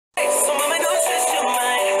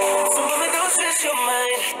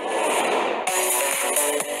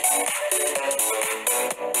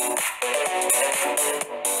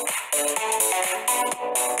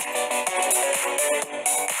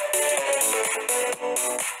It's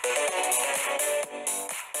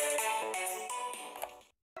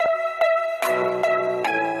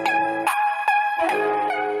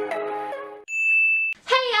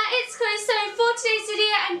Chloe. So for today's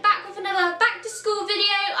video, I'm back with another back to school video.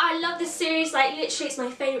 I love this series, like literally it's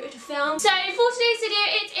my favourite to film. So for today's video,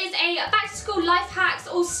 it is a back to school life hacks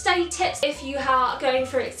or study tips if you are going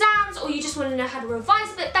through exams or you just want to know how to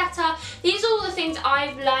revise a bit better. These are all the things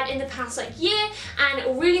I've learned in the past year and it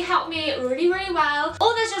really helped me really well.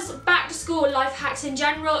 Or there's just back to school life hacks in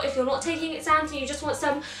general if you're not taking exams and you just want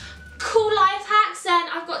some cool life hacks, then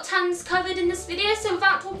I've got tons covered in this video. So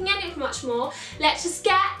without talking any much more, let's just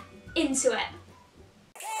get into it.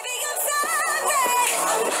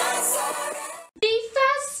 The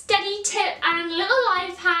first study tip and little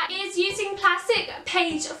life hack is using plastic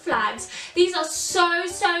page flags. These are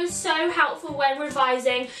so helpful when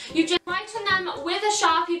revising. You just write on them with a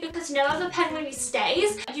Sharpie because no other pen really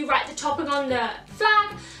stays. You write the topic on the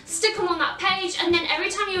flag, stick them on that page, and then every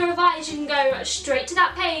time you revise you can go straight to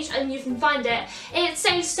that page and you can find it. It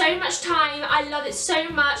saves so much time. I love it so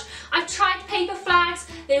much. I've tried paper flags.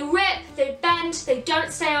 They rip, they bend, they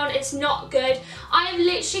don't stay on. It's not good. I've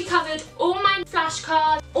literally covered all my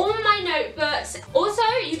flashcards, all my notebooks. Also,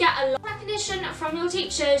 you get a lot of recognition from your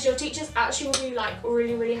teachers. Your teachers actually will be like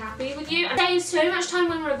really happy with you and saves so much time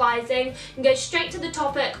when revising. You can go straight to the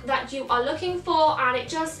topic that you are looking for, and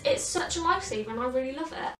it's such a lifesaver and I really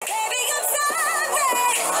love it.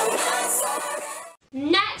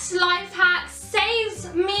 Next life hack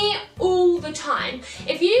saves me all the time.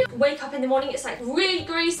 If you wake up in the morning, it's like really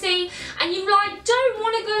greasy and you like don't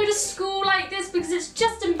want to go to school like this because it's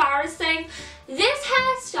just embarrassing. This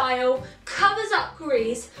hairstyle covers up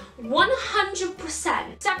grease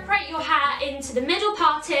 100%. Separate your hair into the middle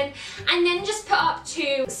parting and then just put up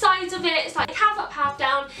two sides of it. It's like half up, half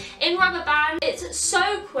down in rubber band. It's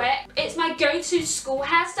so quick. It's my go-to school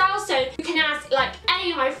hairstyle, so you can ask like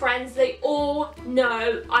any of my friends, they all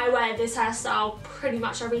know I wear this hairstyle pretty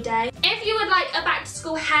much every day. If you would like a back to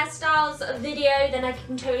school hairstyles video, then I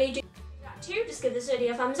can totally do that too. Just give this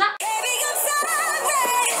video a thumbs up.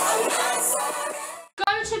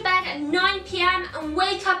 Go to bed at 9 PM and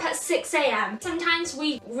wake up at 6 AM. Sometimes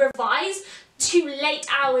we revise to late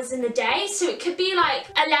hours in the day, so it could be like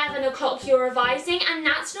 11 o'clock you're revising, and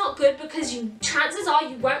that's not good because chances are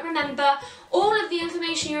you won't remember all of the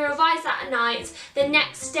information you revised that night the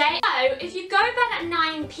next day. So if you go to bed at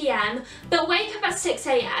 9 PM but wake up at 6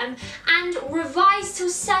 AM and revise till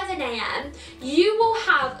 7 AM, you will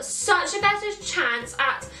have such a better chance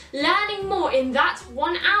at learning more in that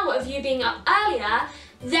 1 hour of you being up earlier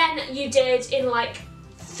than you did in like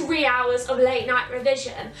 3 hours of late night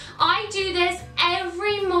revision. I do this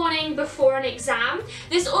every morning before an exam.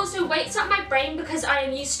 This also wakes up my brain because I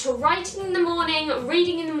am used to writing in the morning,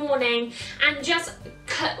 reading in the morning, and just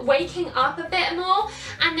waking up a bit more.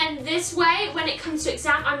 And then this way, when it comes to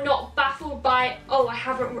exam, I'm not baffled by, oh, I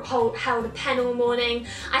haven't held a pen all morning,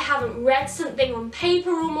 I haven't read something on paper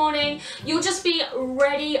all morning. You'll just be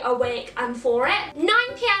ready, awake, and for it. 9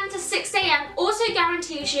 PM to 6 AM also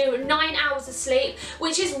guarantees you 9 hours of sleep,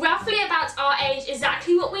 which is roughly about our age,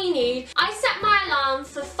 exactly what we need. I set my alarm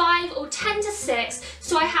for 5 or 10 to 6,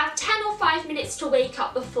 so I have 10 or 5 minutes to wake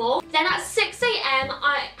up before. Then at 6 AM,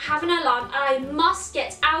 I have an alarm and I must get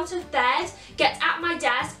out of bed, get at my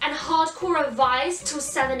desk and hardcore revise till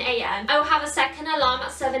 7 AM. I will have a second alarm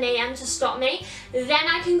at 7 AM to stop me. Then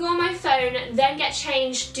I can go on my phone, then get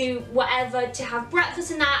changed, do whatever to have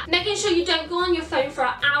breakfast and that. Making sure you don't go on your phone for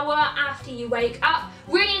an hour after you wake up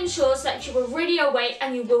really ensures that you are really awake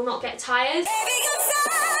and you will not get tired.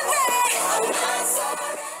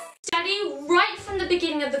 Study right from the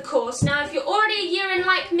beginning of the course. Now, if you're already a year in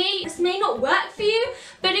like me, this may not work for you,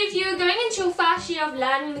 but if you're going into your first year of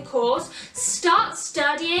learning the course, start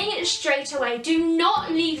studying straight away. Do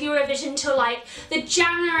not leave your revision till like the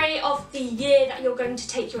January of the year that you're going to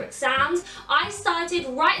take your exams. I started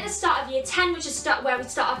right at the start of year 10, which is where we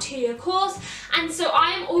start our 2-year course, and so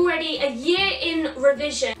I am already a year in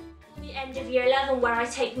revision. End of year 11 where I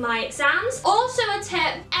take my exams. Also a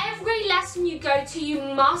tip, every lesson you go to, you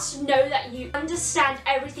must know that you understand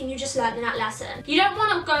everything you just learned in that lesson. You don't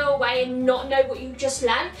want to go away and not know what you just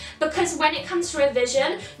learned, because when it comes to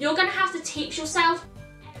revision, you're going to have to teach yourself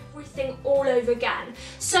everything all over again.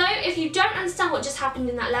 So if you don't understand what just happened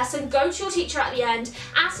in that lesson, go to your teacher at the end,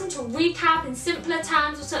 ask them to recap in simpler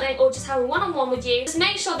terms or something, or just have a one-on-one with you. Just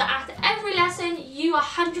make sure that after every lesson you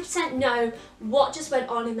 100% know what just went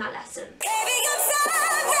on in that lesson.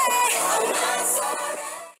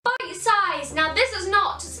 Bite Size. Now this is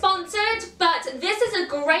not sponsored, but this is a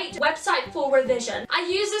great website for revision. I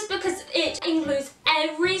use this because it includes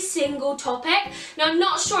every single topic. Now I'm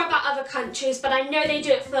not sure about other countries, but I know they do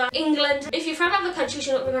it for England. If you're from other countries,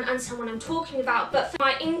 you're not really going to understand what I'm talking about, but for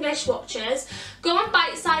my English watchers, go on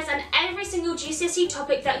Bite Size and every single GCSE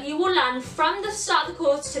topic that you will learn from the start of the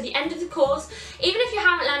course to the end of the course, even if you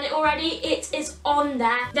haven't learned it already, it is on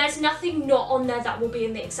there. There's nothing not on there that will be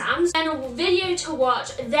in the exams. Then a video to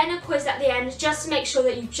watch, then a quiz at the end, just to make sure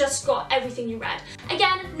that you just got everything you read.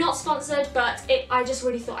 Again, not sponsored, but I just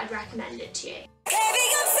really thought I'd recommend it to you.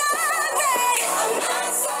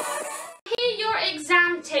 Here are your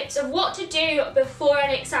exam tips of what to do before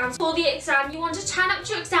an exam. For the exam, you want to turn up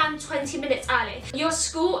to your exam 20 minutes early. Your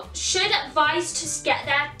school should advise to get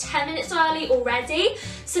there 10 minutes early already,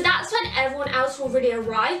 so that's when everyone else will really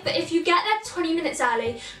arrive. But if you get there 20 minutes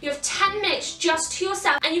early, you have 10 minutes just to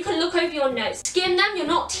yourself and you can look over your notes. Skim them, you're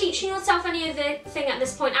not teaching yourself anything at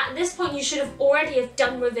this point. At this point, you should have already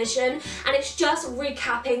done revision and it's just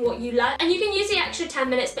recapping what you learned. And you can use the extra 10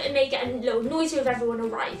 minutes, but it may get a little noisy with everyone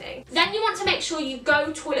arriving. Then you want to make sure you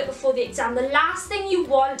go toilet before the exam. The last thing you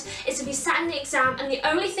want is to be sat in the exam and the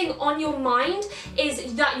only thing on your mind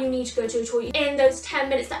is that you need to go to the toilet in those 10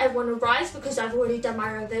 minutes that everyone arrives, because I've already done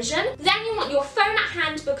my revision. Then you want your phone at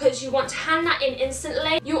hand because you want to hand that in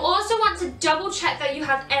instantly. You also want to double check that you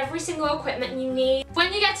have every single equipment you need.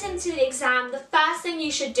 When you get into the exam, the first thing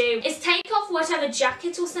you should do is take off whatever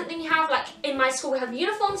jacket or something you have. Like in my school we have a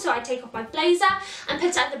uniform, so I take off my blazer and put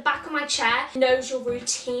it at the back of my chair. It knows your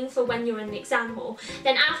routine for when you're in the exam hall.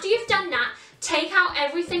 Then after you've done that, take out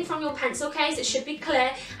everything from your pencil case, it should be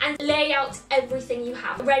clear, and lay out everything you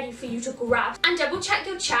have ready for you to grab. And double check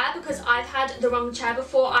your chair, because I've had the wrong chair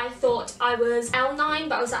before. I thought I was L9,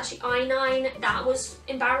 but I was actually I9. That was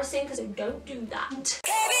embarrassing, because I don't do that.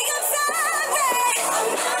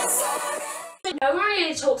 No one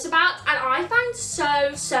really talks about, and I find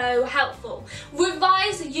so helpful.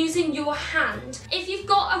 Revise using your hand. If you've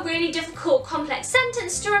got a really difficult complex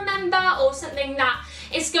sentence to remember, or something that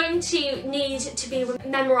is going to need to be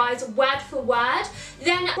memorized word for word,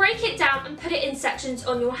 then break it down and put it in sections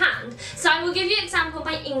on your hand. So I will give you an example of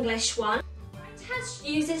my English one. The test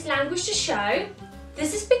uses language to show.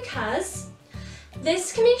 This is because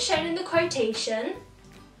this can be shown in the quotation.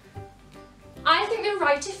 I think the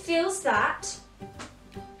writer feels that.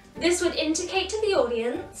 This would indicate to the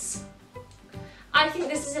audience. I think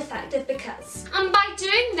this is effective because. And by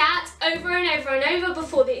doing that over and over and over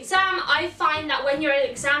before the exam, I find that when you're in an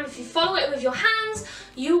exam, if you follow it with your hands,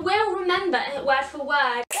 you will remember it word for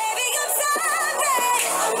word.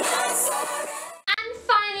 And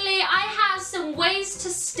finally, I have some ways to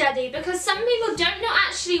study, because some people don't know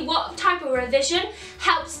actually what type of revision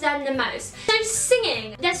helps them the most. So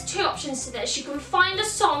singing, there's two options to this. You can find a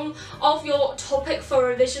song of your topic for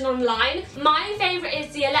revision online. My favourite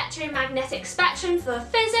is the electromagnetic spectrum for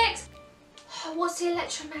physics. Oh, what's the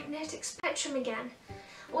electromagnetic spectrum again?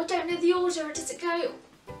 Oh, I don't know the order. Does it go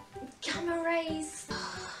gamma rays?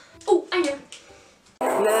 Oh, I know.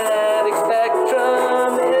 Magnetic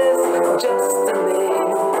spectrum is just a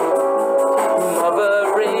name of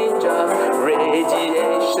a range of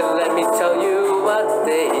radiation. Let me tell you what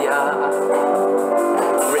they are.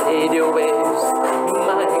 Radio waves,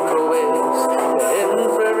 microwaves,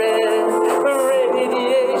 infrared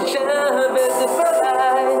radiation, visible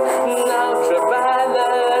light,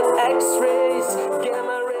 ultraviolet, X-rays,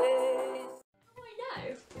 gamma rays. Oh, I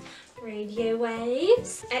know. Radio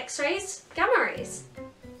waves, X-rays, gamma rays.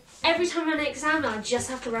 Every time I'm on an exam, I just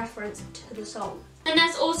have to reference to the song. And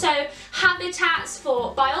there's also habitats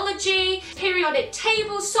for biology, periodic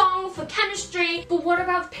table song for chemistry. But what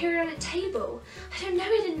about the periodic table? I don't know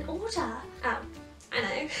it in order. Oh, I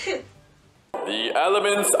know. The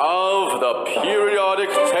elements of the periodic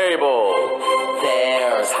table.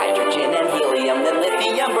 There's hydrogen and helium, then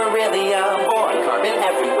lithium, beryllium, boron, carbon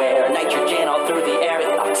everywhere, nitrogen all through the air,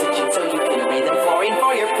 oxygen so you can breathe, and fluorine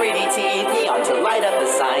for your pretty teeth, neon to light up the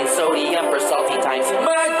signs, sodium for salty times,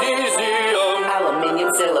 Magnesium.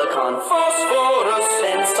 aluminium, silicon, Phosphorus.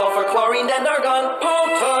 then sulfur, chlorine, and argon,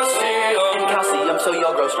 Potassium. and calcium so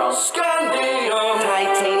you'll grow strong, Scandium.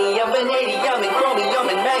 titanium, vanadium, and chromium,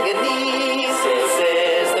 and manganese. This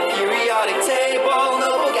is the periodic table,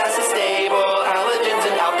 no gas is stable, halogens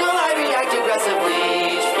and alkali react aggressively.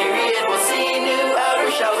 Each period will see new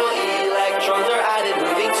outer shells, where electrons are added,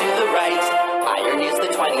 moving to the right. Iron is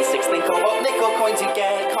the 26th, then cobalt, nickel coins you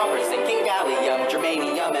get, copper, zinc, and gallium,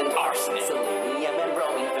 germanium, and arsenic, selenium, and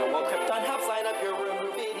bromine, film, while krypton helps light up your room,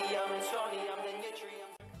 rubidium, and strontium, then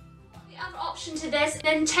yttrium. The other option to this,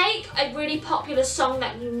 then take a really popular song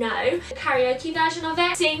that you know, the karaoke version of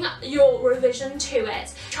it, sing your revision to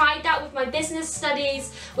it. Tried that with my business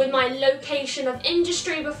studies, with my location of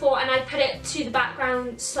industry before, and I put it to the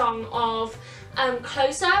background song of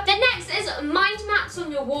Closer. The next is mind maps on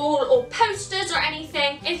your wall or posters or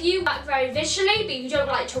anything. If you work very visually but you don't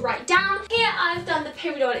like to write down, here I've done the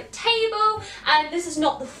periodic table, and this is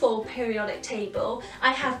not the full periodic table.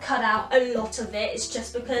 I have cut out a lot of it. It's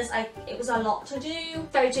just because it was a lot to do.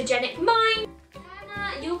 Photogenic mind.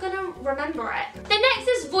 You're gonna remember it. The next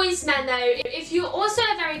is voice memo. If you're also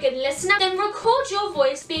a very good listener, then record your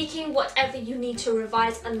voice speaking whatever you need to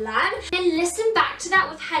revise and learn. Then listen back to that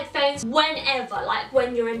with headphones whenever, like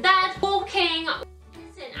when you're in bed, walking.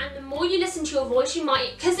 And the more you listen to your voice, you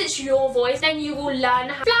might, because it's your voice, then you will learn.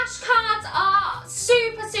 Flashcards are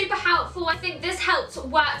super helpful. I think this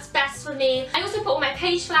works best for me. I also put all my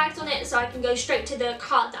page flags on it so I can go straight to the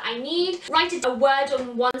card that I need. Write a word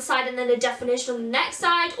on one side and then a definition on the next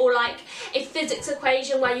side, or like a physics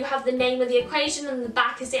equation where you have the name of the equation and the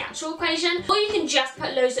back is the actual equation. Or you can just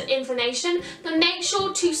put loads of information, but make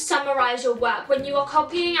sure to summarize your work. When you are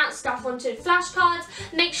copying out stuff onto flashcards,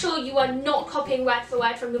 make sure you are not copying word for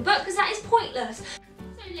word from the book, because that is pointless.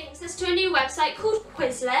 Also links us to a new website called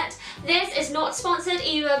Quizlet. This is not sponsored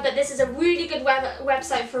either, but this is a really good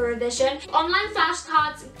website for revision. Online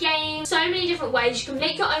flashcards, games, so many different ways. You can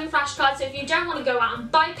make your own flashcards, so if you don't want to go out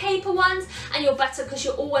and buy paper ones and you're better because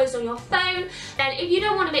you're always on your phone, then if you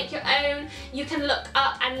don't want to make your own, you can look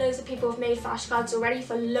up, and loads of people have made flashcards already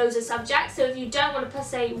for loads of subjects. So if you don't want to per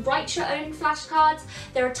se write your own flashcards,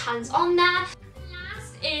 there are tons on there.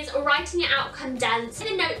 Is writing it out condensed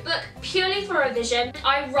in a notebook purely for revision.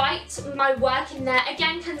 I write my work in there,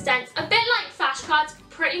 again condensed, a bit like flashcards,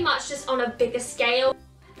 pretty much just on a bigger scale.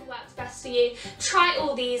 Works best for you. Try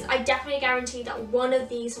all these. I definitely guarantee that one of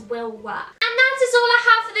these will work. And that is all I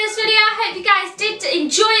have for this video. I hope you guys did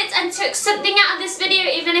enjoy it and took something out of this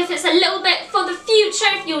video, even if it's a little bit for the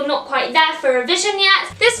future if you're not quite there for revision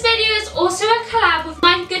yet. This video is also a collab with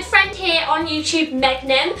my good friend here on YouTube,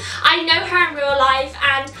 MEGNIM. I know her in real life,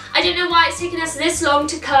 and I don't know why it's taken us this long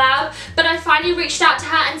to collab, but I finally reached out to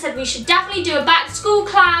her and said we should definitely do a back to school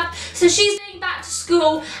collab. So she's doing back to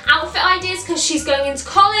school outfit ideas because she's going into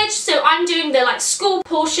college, so I'm doing the school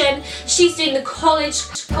portion, she's doing the college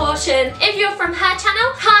portion. If you're from her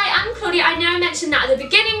channel, hi, I'm Claudia. I know I mentioned that at the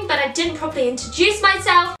beginning, but I didn't properly introduce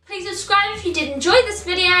myself. Please subscribe if you did enjoy this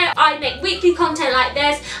video. I make weekly content like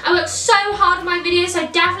this. I work so hard on my videos, so I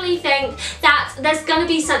definitely think that there's gonna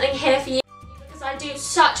be something here for you. I do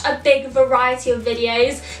such a big variety of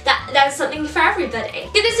videos that there's something for everybody.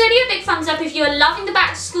 Give this video a big thumbs up if you are loving the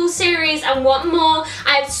back to school series and want more.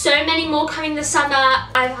 I have so many more coming this summer.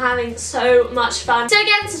 I'm having so much fun. So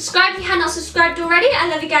again, subscribe if you have not subscribed already. I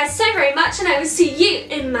love you guys so very much, and I will see you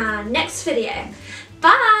in my next video.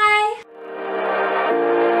 Bye!